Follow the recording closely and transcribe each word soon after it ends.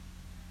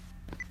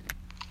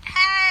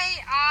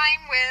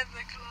with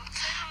Nicola.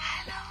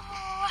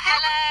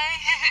 Hello.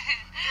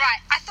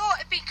 Right, I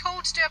thought it'd be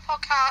cool to do a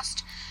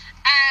podcast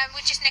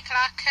with just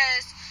Nicola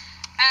because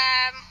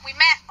we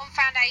met on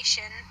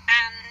foundation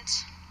and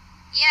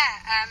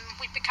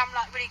we've become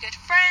like really good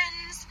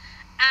friends,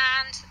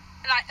 and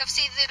like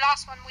obviously the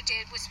last one we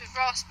did was with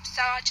Ross,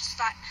 so I just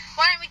like,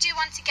 why don't we do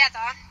one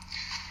together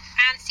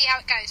and see how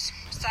it goes.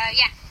 So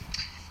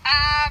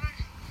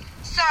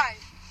so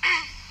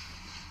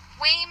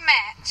we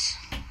met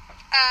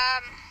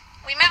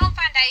on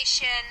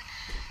foundation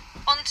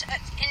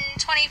in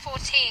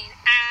 2014,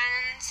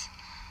 and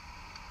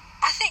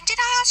I think, did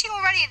I ask you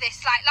already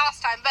this like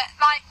last time, but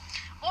like,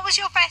 what was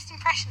your first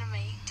impression of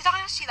me? Did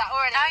I ask you that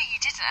already? No, you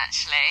didn't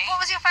actually.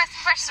 What was your first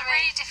impression of me? It's a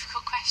really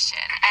difficult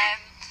question.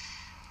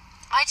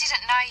 I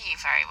didn't know you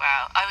very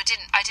well. I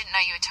didn't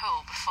know you at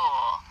all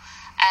before.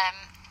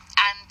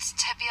 And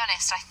to be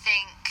honest, I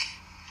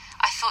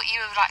thought you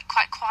were like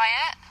quite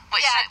quiet.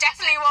 Which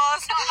definitely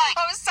was. Like,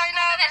 I was so nervous.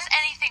 Not that there's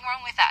anything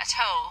wrong with that at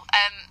all.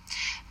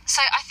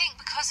 So I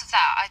think because of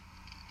that, I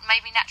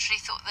maybe naturally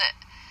thought that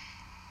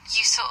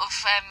you sort of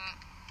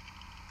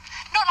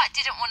not like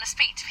didn't want to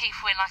speak to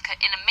people in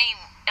a mean,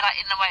 like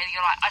in a way that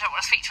you're like, I don't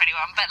want to speak to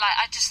anyone, but like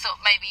I just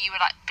thought maybe you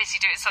were like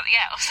busy doing something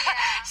else. Yeah.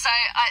 So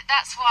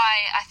that's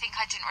why I think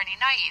I didn't really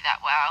know you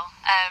that well.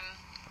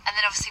 And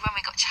then obviously when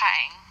we got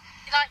chatting,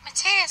 like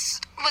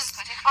Matthias was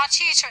our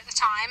tutor at the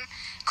time,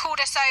 called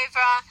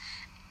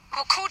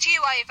you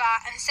over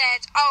and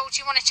said, oh, do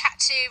you want to chat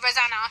to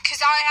Rosanna?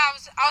 Because I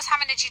was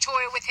having a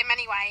tutorial with him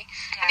anyway,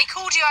 and he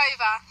called you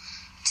over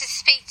to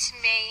speak to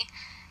me,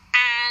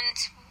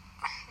 and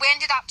we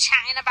ended up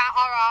chatting about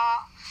our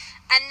art,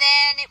 and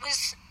then it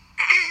was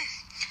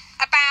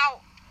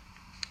about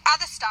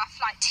other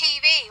stuff like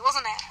TV,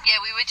 wasn't it?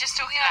 Yeah, we were just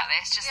talking about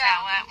this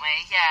now, weren't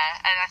we?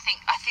 Yeah, and I think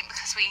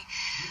because we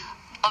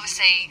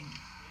obviously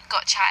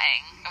got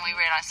chatting and we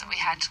realised that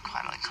we had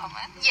quite a lot in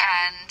common,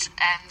 and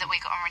that we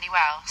got on really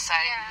well, so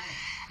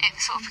it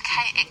sort of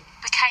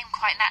became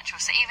quite natural.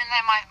 So even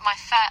though my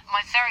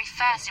very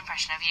first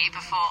impression of you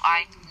before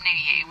I knew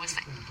you was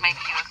that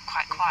maybe you were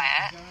quite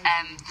quiet,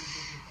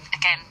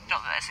 again,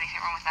 not that there's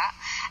anything wrong with that,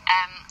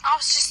 I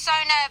was just so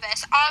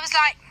nervous. I was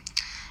like,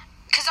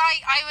 because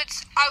I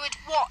would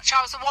watch,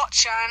 I was a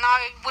watcher, and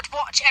I would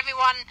watch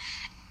everyone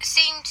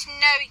seem to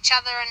know each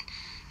other, and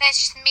there's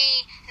just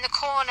me in the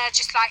corner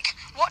just like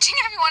watching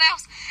everyone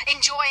else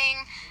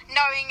enjoying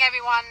knowing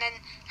everyone and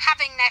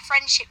having their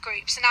friendship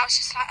groups, and I was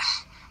just like,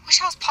 oh, I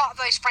wish I was part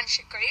of those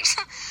friendship groups.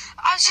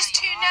 I was just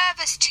too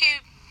nervous to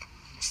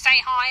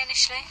say hi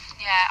initially.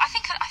 Yeah, I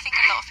think a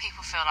lot of people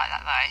feel like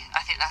that though.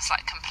 I think that's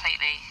like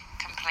completely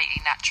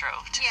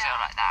natural to feel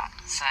like that.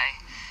 So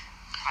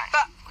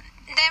but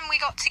then we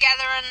got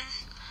together and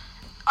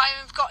I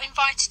got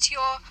invited to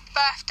your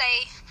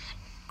birthday.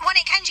 When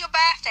it came to your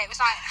birthday, it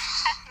was like,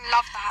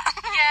 love that.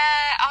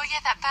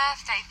 That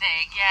birthday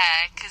thing,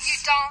 because you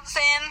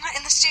dancing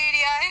in the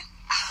studio,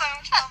 so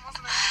much fun,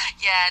 wasn't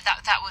it? Yeah,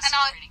 that was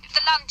really good.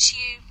 The lunch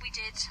we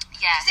did.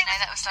 Yeah,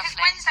 that was lovely.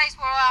 Because Wednesdays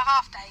were our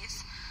half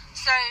days,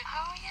 so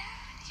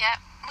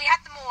we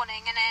had the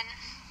morning and then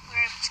we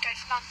were able to go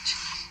for lunch.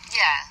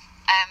 Yeah,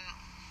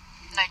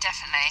 no,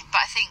 definitely.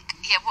 But I think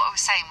what I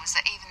was saying was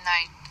that even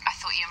though I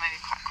thought you were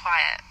maybe quite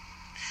quiet,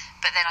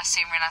 but then I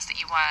soon realised that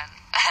you weren't.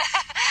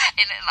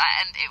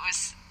 And it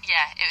was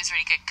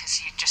really good because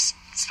you just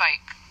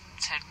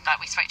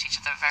we spoke to each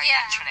other very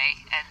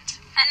naturally, and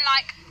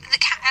like the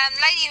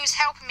lady who was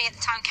helping me at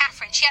the time,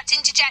 Catherine, she had to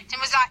interject and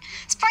was like,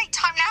 "It's break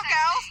time now,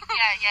 girls."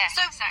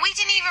 So exactly. we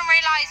didn't even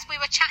realise we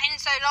were chatting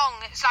so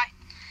long. It was like,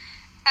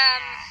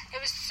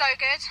 it was so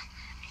good.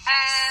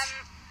 Yes.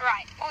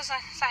 Right, what was I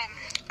saying?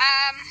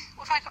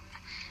 What have I got?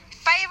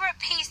 Favourite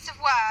piece of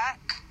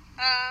work?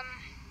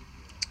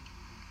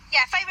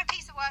 Favourite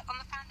piece of work on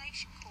the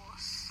foundation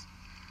course.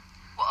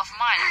 What, of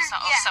mine or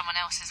of someone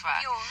else's work?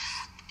 Yours.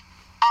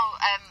 Oh,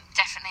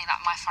 definitely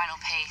like my final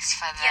piece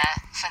for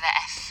the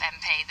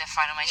FMP, the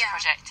Final Major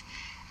Project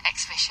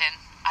exhibition.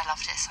 I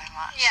loved it so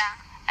much. Yeah.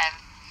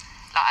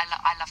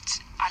 I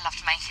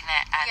loved making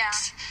it, and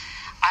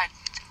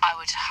I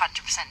would 100%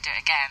 do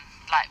it again.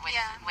 Like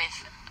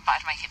but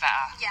I'd make it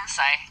better. Yeah.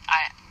 So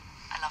I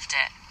loved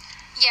it.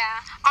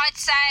 Yeah, I'd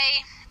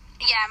say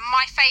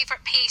my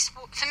favourite piece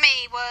for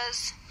me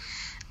was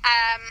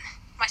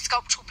my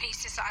sculptural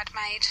pieces that I'd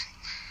made.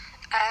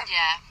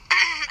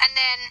 And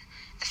then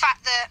the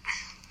fact that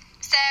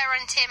Sarah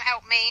and Tim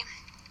helped me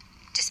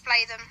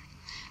display them.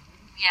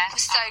 Yeah,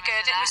 was so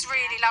good. It was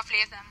really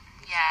lovely of them.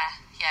 Yeah.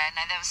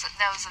 No, there was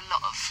a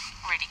lot of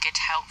really good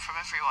help from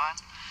everyone.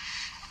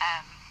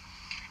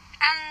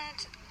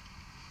 And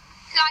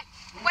like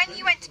when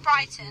you went to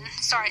Brighton,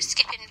 sorry,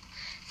 skipping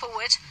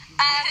forward.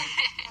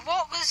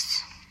 What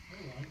was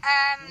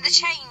the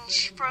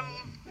change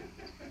from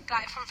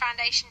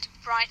foundation to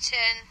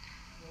Brighton?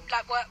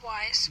 Like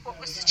work-wise, what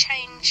was the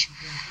change?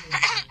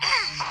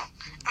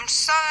 I'm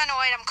so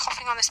annoyed I'm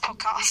coughing on this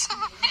podcast.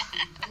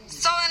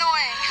 So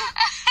annoying.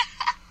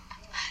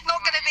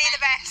 Not going to be the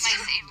best. It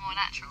makes it even more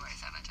natural,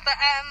 Rosanna. But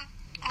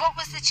what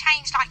was the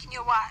change like in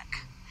your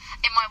work?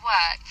 in my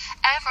work.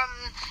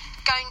 From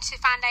going to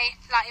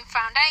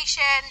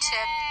foundation to...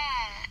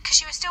 Because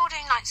you were still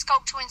doing, like,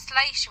 sculptural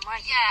installation,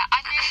 weren't you? Yeah,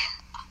 I knew...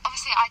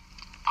 Obviously, I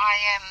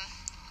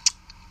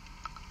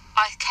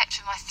kept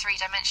with my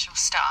three-dimensional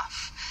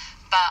stuff,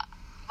 but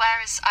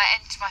whereas I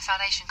entered my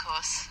foundation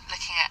course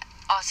looking at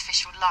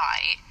artificial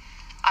light,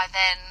 I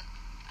then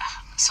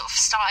sort of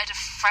started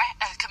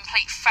a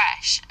complete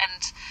fresh,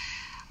 and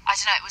I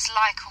don't know, it was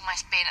like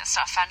almost being at the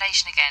start of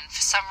foundation again.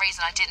 For some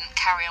reason I didn't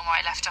carry on where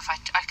I left off. I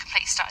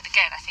completely started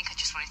again. I think I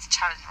just wanted to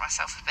challenge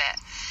myself a bit,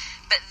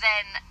 but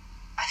then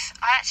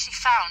I actually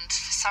found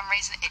for some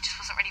reason it just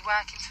wasn't really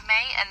working for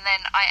me, and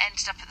then I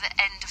ended up at the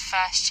end of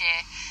first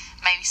year,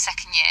 maybe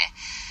second year,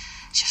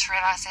 just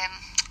realising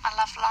I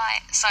love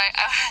light, so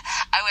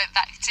I went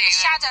back to the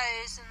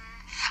shadows, and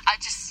I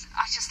just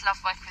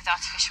love working with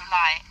artificial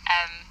light.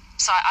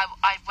 So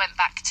I went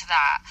back to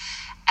that,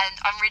 and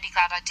I'm really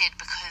glad I did,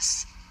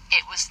 because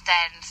it was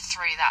then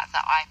through that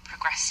I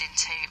progressed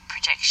into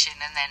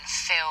projection and then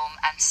film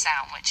and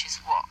sound, which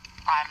is what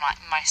I'm like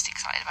most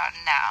excited about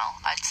now,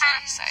 I'd say.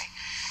 And so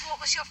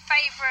what was your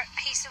favourite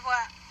piece of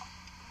work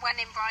when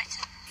in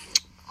Brighton?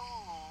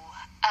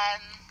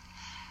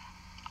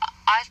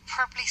 I'd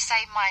probably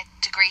say my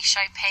degree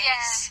show piece.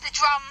 Yeah, the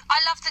drum. I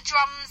love the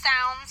drum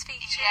sounds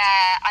featured.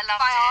 Yeah, I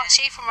loved by it.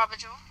 Archie from Rubber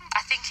Jaw.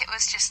 I think it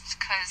was just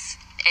because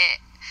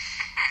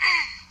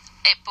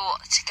it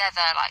brought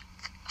together, like,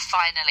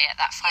 finally at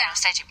that final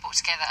stage, it brought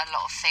together a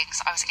lot of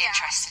things I was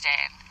interested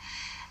in.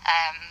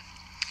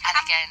 And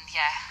again,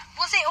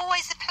 was it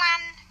always the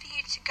plan for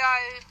you to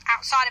go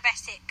outside of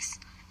Essex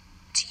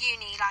to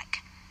uni?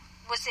 Like,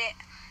 was it,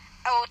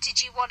 or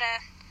did you want to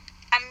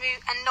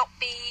move and not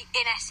be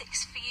in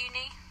Essex for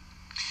uni?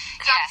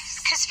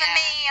 Yes. Because for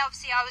me,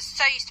 obviously, I was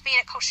so used to being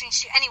at Cultural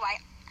Institute anyway.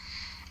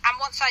 And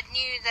once I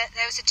knew that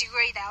there was a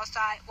degree there, I was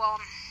like,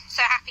 well, I'm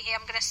so happy here,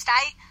 I'm going to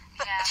stay.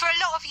 But for a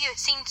lot of you, it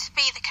seemed to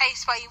be the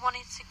case where you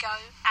wanted to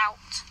go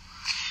out.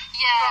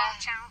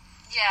 Branch out.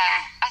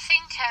 Yeah. I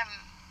think...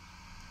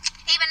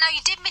 even though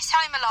you did miss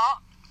home a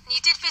lot, and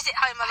you did visit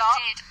home a lot,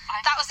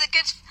 that was a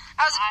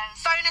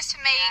bonus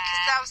for me,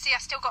 because obviously I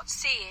still got to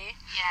see you.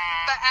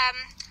 Yeah. But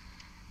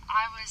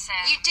I was...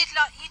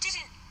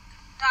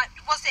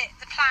 was it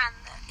the plan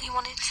that you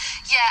wanted to...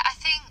 Yeah, I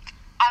think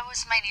I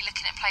was mainly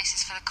looking at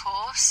places for the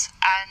course,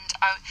 and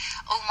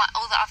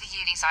all the other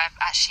unis I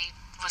actually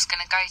was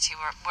going to go to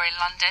were in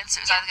London, so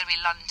it was either going to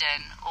be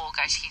London or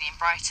go to uni in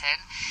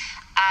Brighton.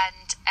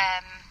 And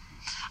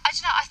I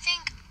don't know, I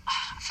think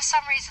for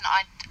some reason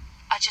I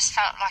just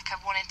felt like I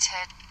wanted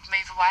to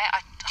move away.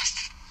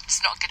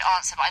 It's not a good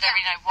answer, but I don't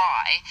really know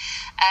why.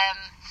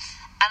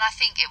 And I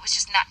think it was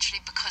just naturally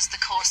because the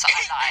course that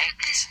I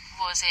liked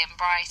was in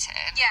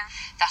Brighton. Yeah.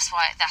 That's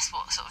what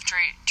sort of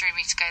drew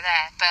me to go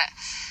there. But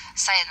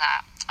saying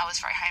that, I was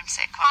very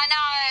homesick. I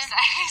know.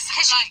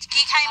 Because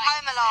you came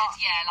home a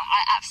lot. Yeah, like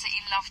I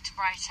absolutely loved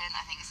Brighton.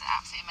 I think it's an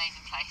absolutely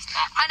amazing place.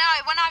 But I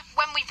know. When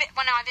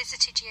I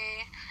visited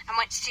you and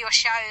went to see your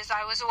shows,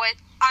 I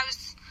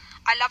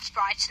loved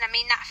Brighton. I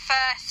mean, that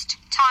first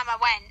time I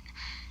went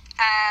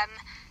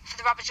for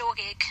the Rubber Jaw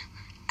gig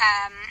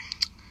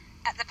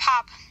at the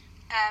pub,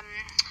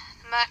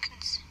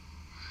 Merkins.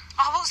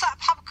 Oh, what was that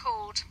pub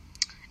called?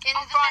 The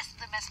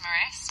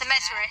Mesmerist. The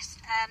Mesmerist.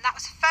 That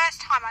was the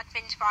first time I'd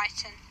been to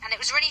Brighton, and it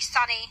was really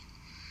sunny.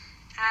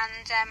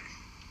 And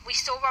we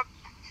saw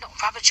not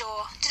Rubber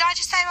Jaw. Did I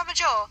just say Rubber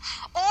Jaw?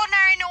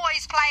 Ordinary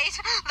Noise played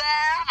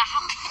there.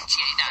 How could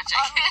you? No, I'm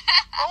joking.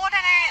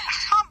 Ordinary. I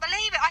can't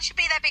believe it. I should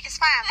be their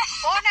biggest fan.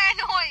 Ordinary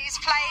Noise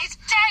played.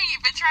 Dare you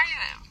betray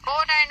them?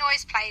 Ordinary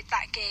Noise played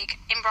that gig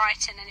in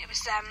Brighton, and it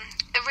was a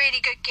really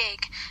good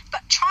gig.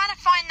 But trying to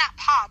find that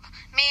pub,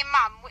 me and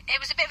Mum, it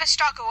was a bit of a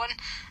struggle, and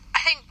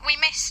I think we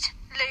missed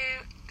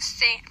Lou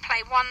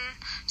play one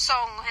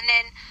song, and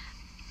then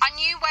I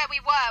knew where we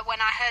were when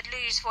I heard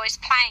Lou's voice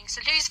playing.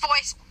 So Lou's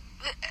voice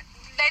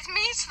led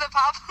me to the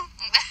pub. But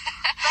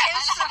it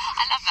was,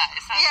 I love that.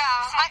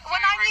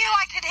 When I knew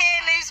I could hear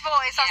Lou's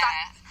voice, I was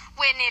like,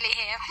 we're nearly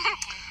here.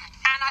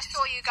 And I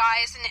saw you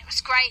guys, and it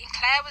was great, and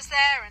Claire was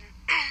there, and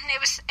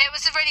it was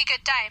a really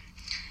good day.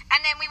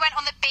 And then we went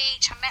on the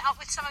beach. I met up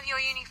with some of your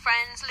uni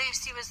friends.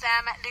 Lucy was there.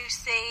 I met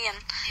Lucy and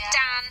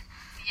Dan.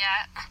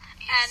 Yeah,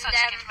 you have such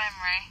a good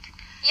memory.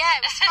 Yeah,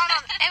 it was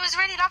fun. It was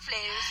really lovely.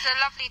 It was a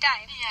lovely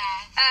day.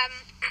 Yeah.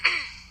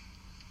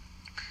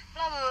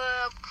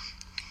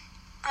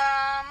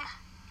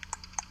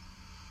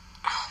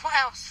 What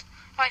else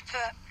have I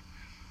put?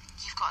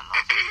 You've got a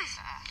lot of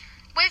things there.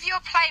 With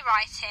your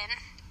playwriting,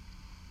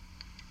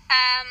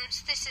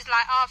 so this is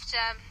like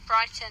after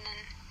Brighton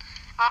and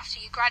after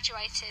you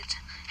graduated.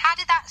 How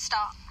did that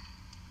start?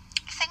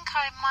 I think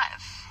I might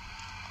have...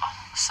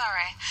 Oh,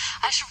 sorry.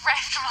 I just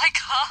revved my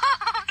car.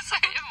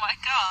 In my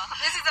car.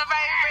 This is a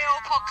very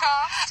real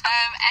podcast.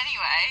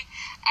 Anyway,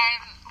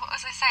 what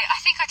was I saying? I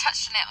think I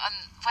touched on it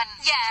when...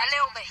 Yeah, a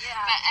little bit,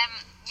 yeah. But,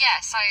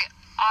 so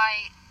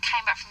I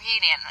came back from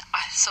uni and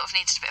I sort of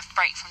needed a bit of a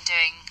break from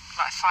doing,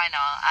 like, fine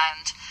art,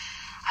 and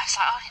I was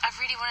like, I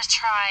really want to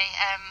try,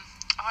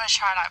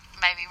 like,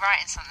 maybe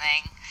writing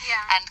something.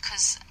 Yeah. And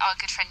because our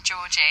good friend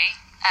Georgie,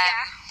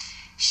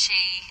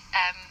 she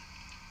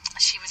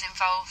was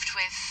involved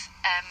with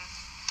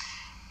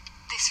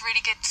this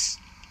really good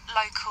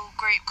local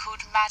group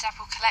called Mad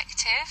Apple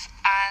Collective,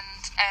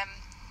 and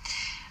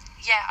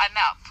I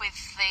met up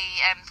with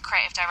the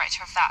creative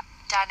director of that,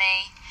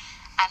 Danny,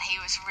 and he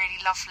was really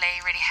lovely,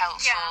 really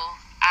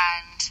helpful,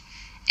 and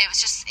it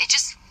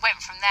just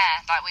went from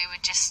there. Like, we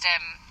would just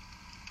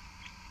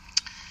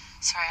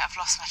sorry, I've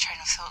lost my train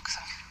of thought because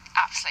I'm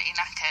absolutely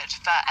knackered,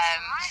 but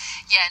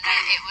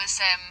it was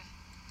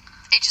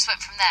it just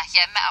went from there.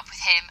 Met up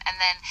with him,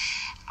 and then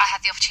I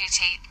had the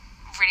opportunity,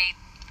 really,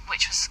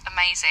 which was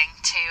amazing,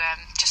 to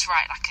just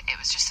write, like, it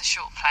was just a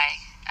short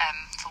play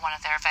for one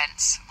of their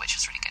events, which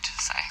was really good.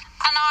 So,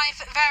 and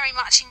I've very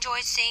much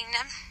enjoyed seeing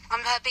them.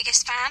 I'm her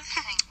biggest fan.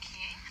 Thank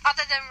you.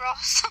 Other than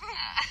Ross.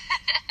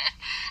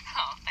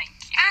 Oh, thank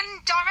you.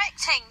 And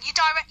directing. You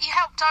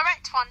helped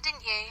direct one,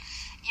 didn't you?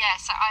 Yeah,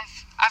 so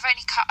I've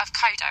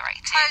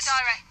co-directed.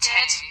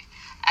 Two.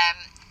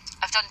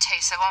 I've done two,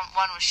 so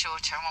one was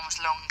shorter and one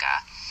was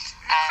longer.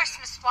 The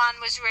Christmas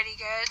one was really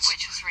good.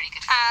 Which was really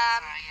good for me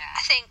as well, yeah.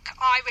 I think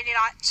I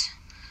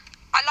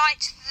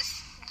liked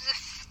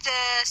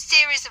the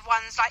series of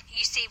ones, like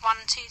you see 1,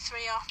 2,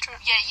 3 after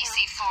it. Yeah, you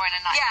see 4 in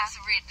a night. Yeah. That's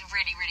a really,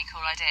 really, really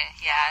cool idea.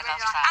 Yeah, I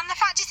really love that. And the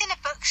fact it's in a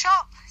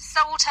bookshop,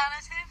 so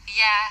alternative.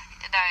 Yeah,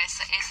 no, it's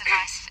a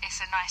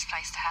nice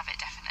place to have it,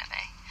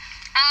 definitely.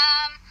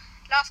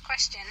 Last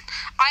question.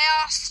 I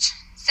asked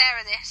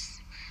Sarah this.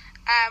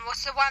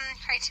 What's the one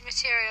creative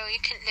material you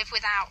couldn't live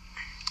without?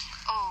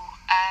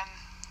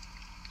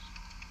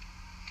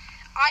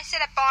 I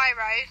said a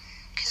biro,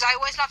 because I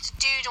always love to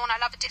doodle and I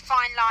love a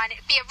defined line.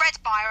 It'd be a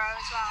red biro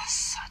as well.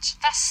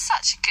 That's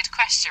such a good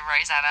question,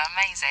 Rosanna.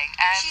 Amazing.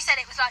 She said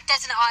it was like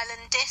Desert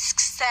Island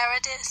Discs. Sarah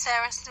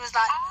was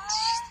like...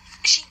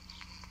 She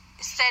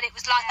said it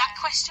was like that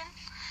question,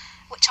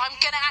 which I'm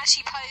going to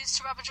actually pose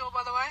to Rubber Jaw,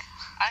 by the way.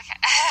 Okay.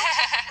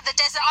 The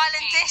Desert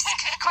Island Disc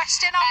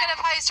question I'm going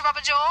to pose to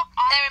Rubber Jaw.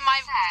 They're in my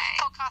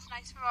podcast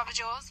notes for Rubber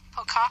Jaw's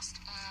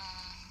podcast.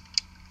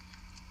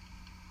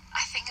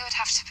 I think it would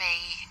have to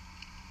be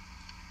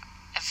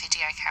a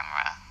video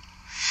camera.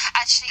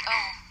 Actually,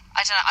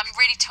 I don't know. I'm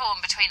really torn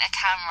between a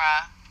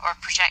camera or a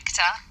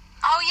projector.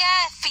 Oh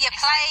yeah, for your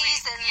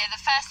plays and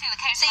the first thing that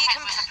came to my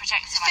head was a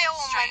projector,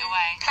 film straight and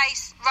away.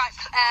 Place right.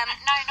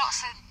 No, not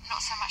so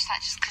much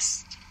that. Just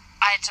because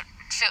I had to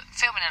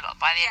filming a lot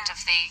by the end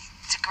of the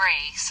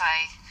degree, so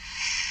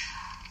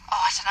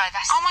I don't know.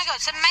 That's my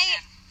god. So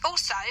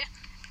also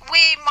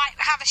we might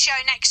have a show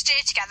next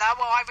year together.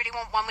 Well, I really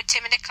want one with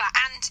Tim and Nicola,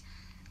 and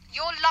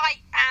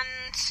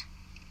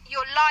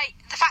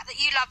the fact that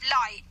you love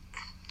light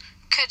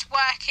could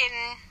work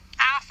in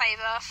our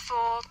favour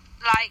for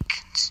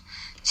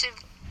to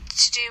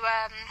do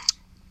an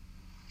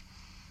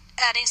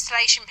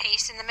installation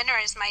piece in the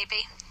Minarets,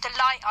 maybe. The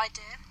light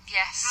idea.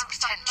 Yes,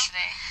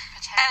 potentially.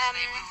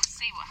 We will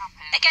see what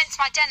happens. Against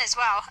my den as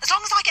well. As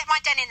long as I get my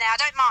den in there, I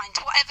don't mind.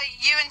 Whatever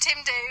you and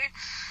Tim do,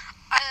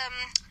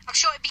 I'm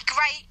sure it'd be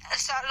great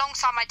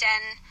alongside my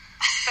den.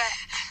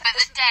 But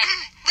the den.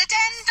 The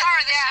den.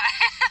 Sorry, yeah.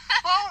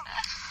 Well,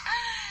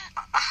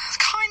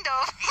 kind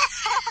of.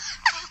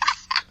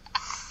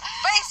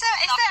 But it's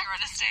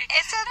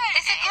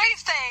a group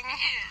thing.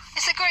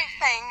 It's a group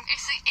thing.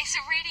 It's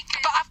a really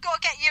good. But I've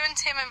got to get you and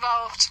Tim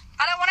involved.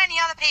 I don't want any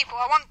other people.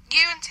 I want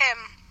you and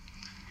Tim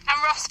and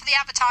Ross for the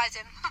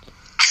advertising. What do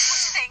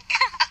you think?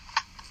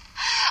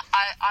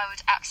 I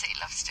would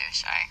absolutely love to do a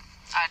show.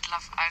 I'd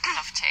love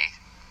to.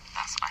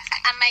 That's what I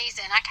think.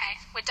 Amazing. Okay,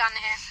 we're done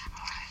here.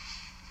 All right.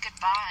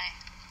 Goodbye.